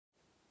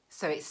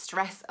So it's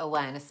Stress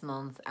Awareness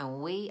Month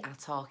and we are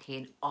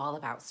talking all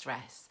about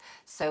stress.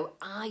 So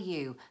are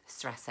you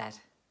stressed?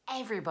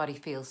 Everybody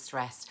feels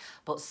stressed,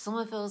 but some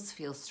of us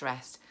feel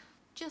stressed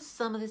just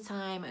some of the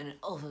time and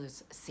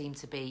others seem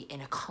to be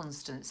in a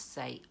constant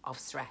state of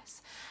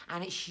stress.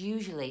 And it's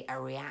usually a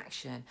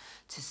reaction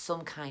to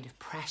some kind of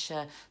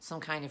pressure, some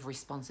kind of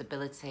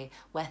responsibility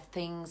where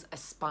things are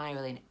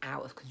spiraling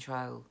out of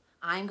control.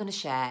 I'm going to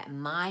share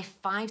my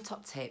 5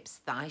 top tips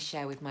that I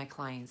share with my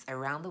clients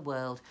around the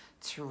world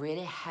to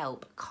really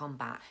help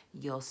combat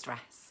your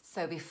stress.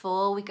 So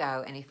before we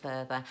go any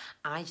further,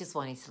 I just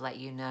wanted to let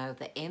you know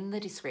that in the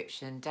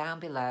description down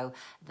below,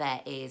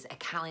 there is a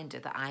calendar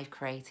that I've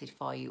created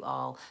for you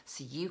all,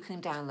 so you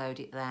can download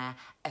it there,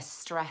 a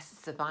stress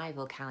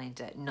survival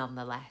calendar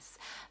nonetheless,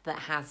 that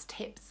has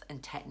tips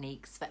and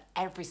techniques for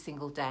every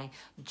single day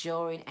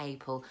during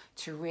April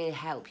to really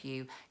help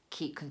you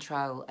keep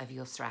control of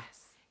your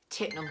stress.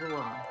 Tip number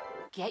 1,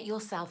 get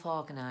yourself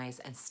organised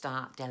and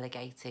start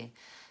delegating.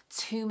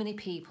 Too many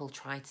people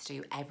try to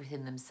do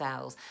everything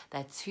themselves.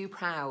 They're too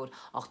proud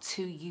or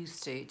too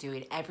used to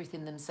doing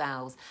everything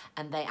themselves,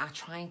 and they are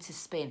trying to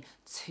spin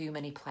too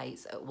many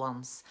plates at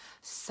once.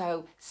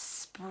 So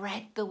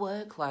spread the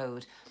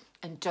workload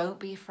and don't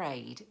be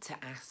afraid to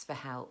ask for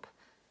help.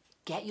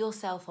 Get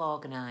yourself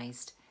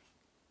organised,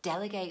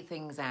 delegate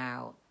things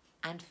out,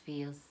 and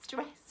feel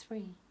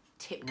stress-free.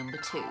 Tip number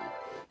 2,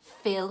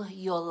 fill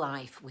your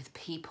life with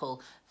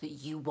people that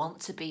you want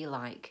to be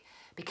like.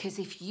 Because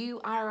if you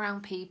are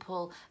around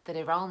people that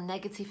are all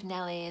negative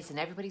Nellies and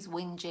everybody's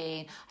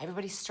whinging,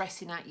 everybody's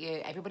stressing at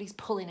you, everybody's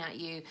pulling at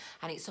you,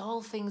 and it's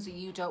all things that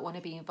you don't want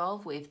to be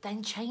involved with,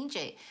 then change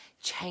it.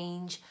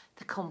 Change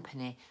the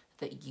company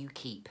that you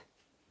keep.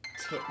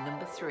 Tip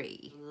number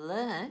 3,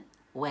 learn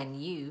when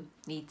you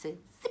need to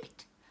zip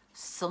it.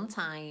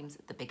 Sometimes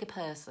the bigger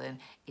person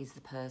is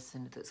the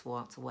person that's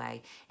walked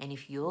away. And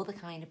if you're the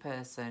kind of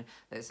person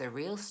that's a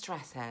real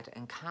stress head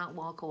and can't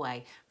walk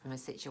away from a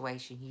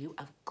situation, you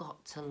have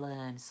got to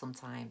learn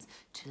sometimes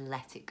to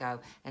let it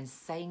go. And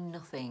saying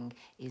nothing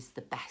is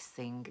the best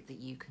thing that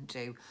you can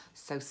do.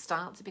 So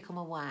start to become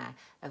aware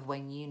of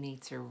when you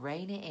need to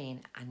rein it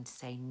in and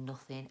say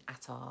nothing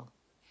at all.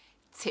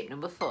 Tip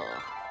number 4.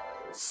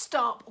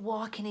 Stop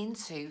walking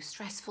into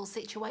stressful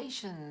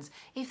situations.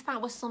 If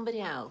that was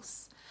somebody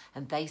else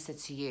and they said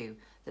to you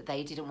that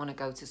they didn't want to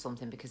go to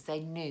something because they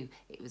knew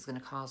it was going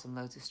to cause them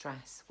loads of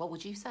stress, what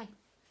would you say?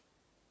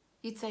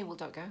 You'd say, well,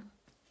 don't go.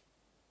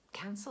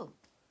 Cancel.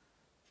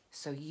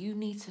 So you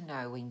need to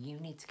know when you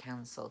need to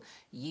cancel.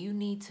 You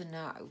need to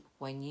know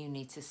when you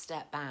need to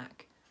step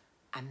back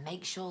and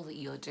make sure that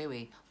you're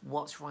doing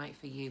what's right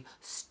for you.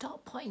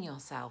 Stop putting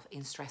yourself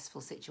in stressful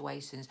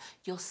situations.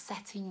 You're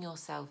setting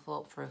yourself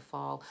up for a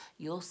fall.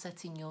 You're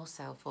setting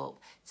yourself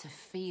up to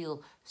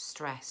feel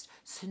stressed.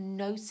 So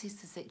notice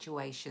the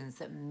situations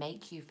that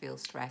make you feel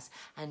stressed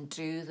and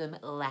do them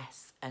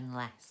less and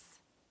less.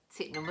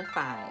 Tip number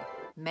 5,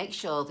 make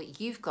sure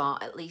that you've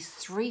got at least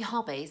 3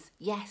 hobbies,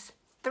 yes,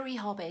 3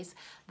 hobbies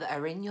that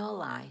are in your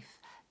life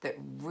that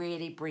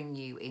really bring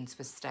you into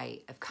a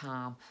state of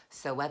calm.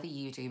 So whether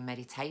you do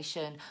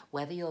meditation,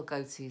 whether your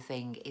go-to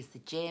thing is the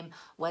gym,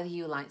 whether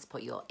you like to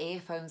put your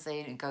earphones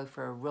in and go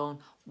for a run,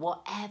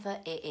 whatever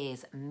it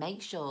is, make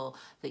sure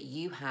that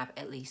you have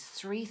at least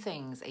 3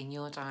 things in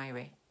your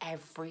diary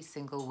every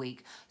single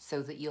week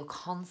so that you're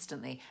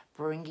constantly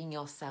bringing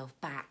yourself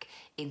back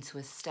into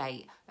a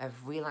state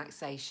of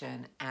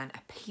relaxation and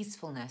a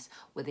peacefulness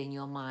within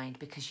your mind.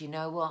 Because you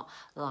know what?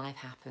 Life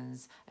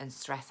happens and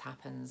stress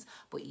happens,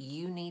 but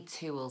you need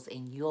tools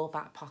in your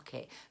back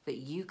pocket that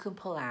you can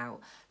pull out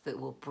that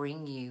will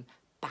bring you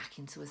back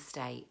into a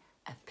state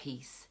of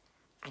peace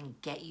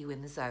and get you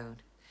in the zone.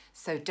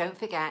 So don't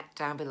forget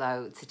down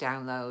below to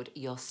download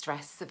your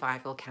stress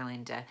survival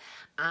calendar.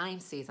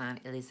 I'm Suzanne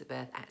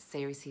Elizabeth at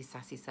Seriously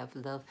Sassy Self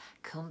Love.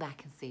 Come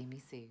back and see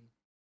me soon.